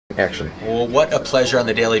Action. Well, what a pleasure on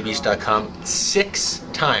thedailybeast.com.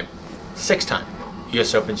 Six-time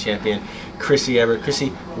U.S. Open champion, Chrissy Evert. Chrissy,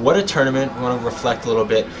 what a tournament. I want to reflect a little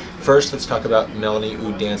bit. First, let's talk about Melanie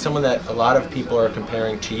Oudin, someone that a lot of people are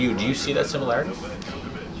comparing to you. Do you see that similarity?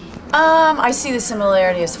 I see the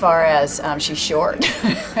similarity as far as she's short,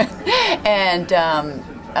 and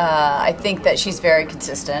I think that she's very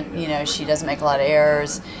consistent. You know, she doesn't make a lot of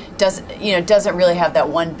errors. Doesn't really have that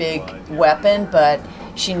one big weapon, but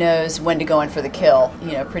she knows when to go in for the kill,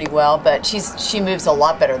 pretty well. But she moves a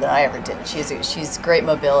lot better than I ever did. She's great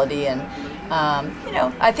mobility, and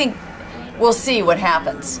I think we'll see what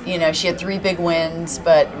happens. She had 3 big wins,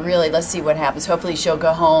 but really, let's see what happens. Hopefully, she'll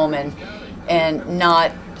go home and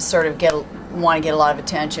not sort of want to get a lot of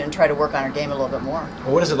attention and try to work on her game a little bit more.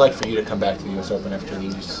 Well, what is it like for you to come back to the U.S. Open after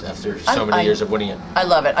so many years of winning it? I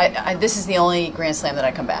love it. This is the only Grand Slam that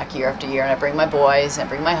I come back year after year, and I bring my boys and I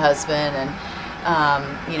bring my husband, and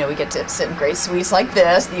we get to sit in great suites like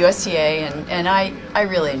this, the USTA, and I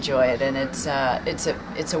really enjoy it, and it's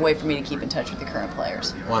a way for me to keep in touch with the current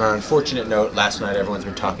players. Well, on an unfortunate note, last night everyone's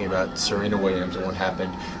been talking about Serena Williams and what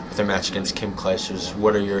happened with their match against Kim Clijsters.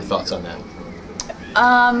 What are your thoughts on that?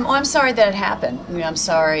 Well, I'm sorry that it happened. I'm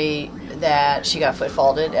sorry that she got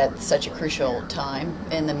foot-faulted at such a crucial time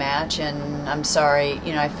in the match, and I'm sorry.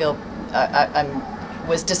 I feel I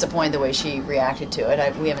was disappointed the way she reacted to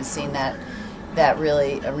it. We haven't seen that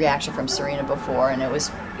really a reaction from Serena before, and it was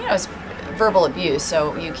it's verbal abuse.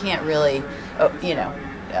 So you can't really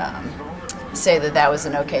say that was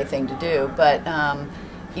an okay thing to do. But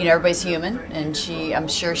everybody's human, and I'm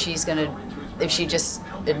sure she's gonna, if she just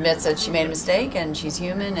admits that she made a mistake, and she's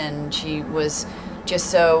human, and she was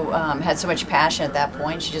just so had so much passion at that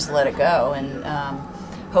point, she just let it go, and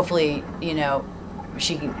hopefully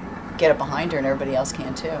she can get it behind her, and everybody else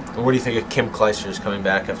can too. Well, what do you think of Kim Clijsters coming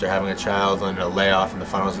back after having a child and a layoff in the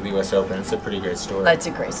finals of the U.S. Open? It's a pretty great story. It's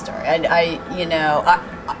a great story.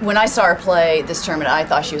 When I saw her play this tournament, I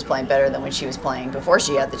thought she was playing better than when she was playing before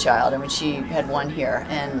she had the child and when she had won here,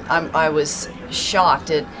 and I was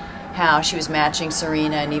shocked at how she was matching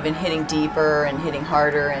Serena and even hitting deeper and hitting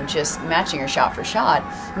harder and just matching her shot for shot.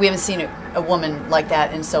 We haven't seen a woman like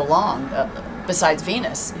that in so long, besides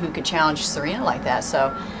Venus, who could challenge Serena like that.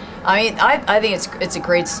 So, I think it's a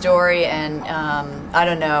great story, and I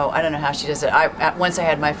don't know how she does it. Once I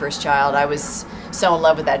had my first child, I was so in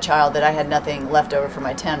love with that child that I had nothing left over for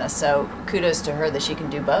my tennis. So kudos to her that she can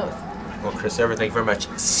do both. Well, Chris Evert, thank you very much.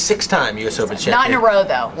 6-time U.S. Open champion. Not in a row,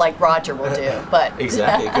 though, like Roger will do. But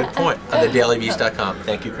exactly, good point. On thedailybeast.com.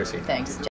 Thank you, Chrissy. Thanks.